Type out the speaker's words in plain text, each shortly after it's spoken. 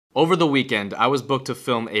Over the weekend, I was booked to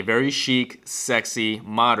film a very chic, sexy,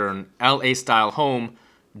 modern, LA-style home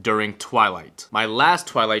during Twilight. My last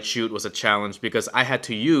Twilight shoot was a challenge because I had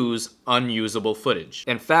to use unusable footage.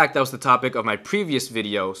 In fact, that was the topic of my previous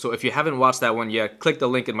video, so if you haven't watched that one yet, click the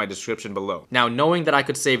link in my description below. Now, knowing that I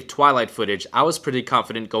could save Twilight footage, I was pretty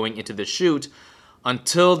confident going into the shoot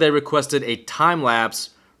until they requested a time-lapse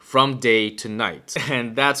from day to night.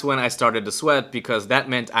 And that's when I started to sweat because that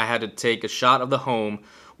meant I had to take a shot of the home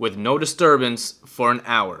with no disturbance for an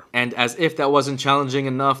hour. And as if that wasn't challenging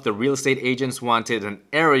enough, the real estate agents wanted an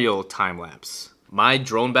aerial time-lapse. My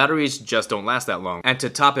drone batteries just don't last that long. And to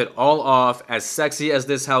top it all off, as sexy as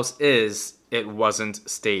this house is, it wasn't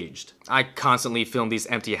staged. I constantly film these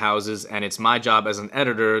empty houses, and it's my job as an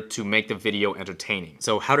editor to make the video entertaining.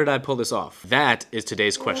 So how did I pull this off? That is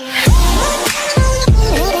today's question.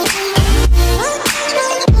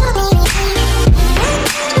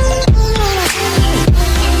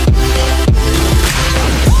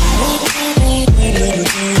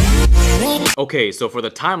 Okay, so for the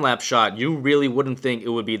time-lapse shot, you really wouldn't think it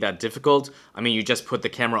would be that difficult. I mean, you just put the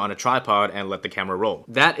camera on a tripod and let the camera roll.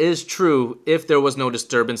 That is true if there was no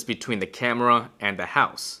disturbance between the camera and the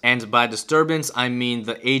house. And by disturbance, I mean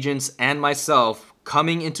the agents and myself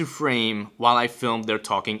coming into frame while I filmed their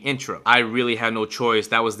talking intro. I really had no choice.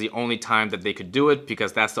 That was the only time that they could do it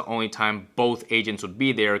because that's the only time both agents would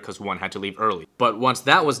be there because one had to leave early. But once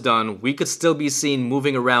that was done, we could still be seen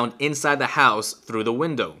moving around inside the house through the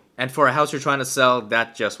window. And for a house you're trying to sell,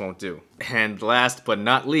 that just won't do. And last but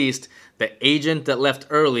not least, the agent that left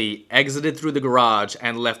early exited through the garage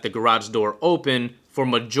and left the garage door open for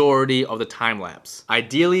majority of the time-lapse.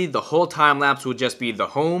 Ideally, the whole time-lapse would just be the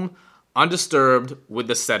home, undisturbed with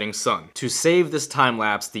the setting sun. To save this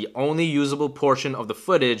time-lapse, the only usable portion of the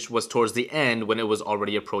footage was towards the end when it was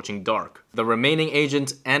already approaching dark. The remaining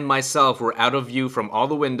agent and myself were out of view from all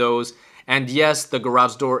the windows, and yes, the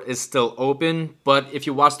garage door is still open, but if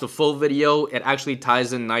you watch the full video, it actually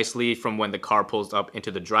ties in nicely from when the car pulls up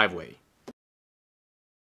into the driveway.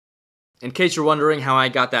 In case you're wondering how I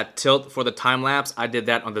got that tilt for the time-lapse, I did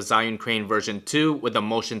that on the Zhiyun Crane version 2 with the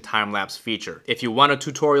motion time-lapse feature. If you want a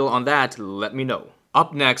tutorial on that, let me know.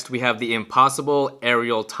 Up next, we have the impossible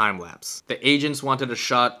aerial time-lapse. The agents wanted a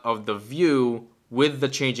shot of the view with the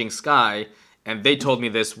changing sky, and they told me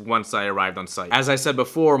this once I arrived on site. As I said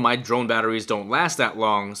before, my drone batteries don't last that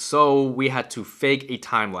long, so we had to fake a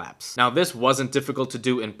time-lapse. Now this wasn't difficult to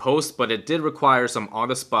do in post, but it did require some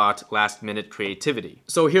on-the-spot, last-minute creativity.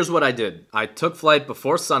 So here's what I did. I took flight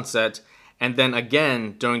before sunset, and then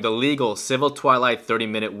again during the legal civil twilight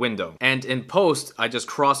 30-minute window. And in post, I just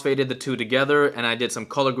crossfaded the two together and I did some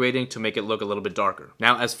color grading to make it look a little bit darker.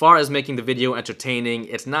 Now, as far as making the video entertaining,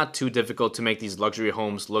 it's not too difficult to make these luxury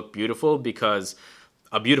homes look beautiful because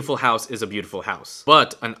a beautiful house is a beautiful house.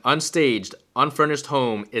 But an unstaged, unfurnished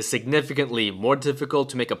home is significantly more difficult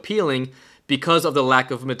to make appealing because of the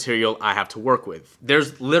lack of material I have to work with.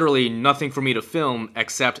 There's literally nothing for me to film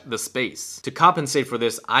except the space. To compensate for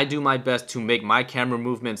this, I do my best to make my camera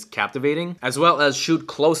movements captivating, as well as shoot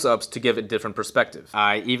close-ups to give it different perspective.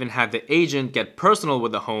 I even had the agent get personal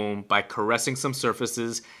with the home by caressing some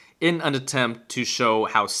surfaces in an attempt to show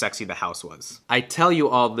how sexy the house was. I tell you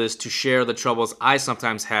all this to share the troubles I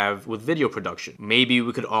sometimes have with video production. Maybe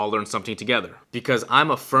we could all learn something together. Because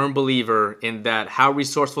I'm a firm believer in that how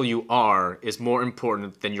resourceful you are is more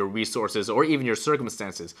important than your resources or even your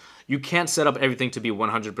circumstances. You can't set up everything to be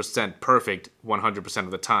 100% perfect 100%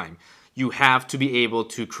 of the time. You have to be able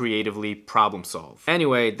to creatively problem solve.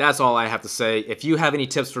 Anyway, that's all I have to say. If you have any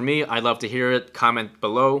tips for me, I'd love to hear it. Comment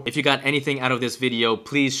below. If you got anything out of this video,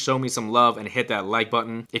 please show me some love and hit that like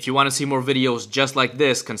button. If you want to see more videos just like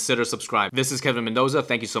this, consider subscribing. This is Kevin Mendoza.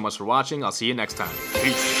 Thank you so much for watching. I'll see you next time.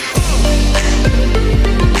 Peace.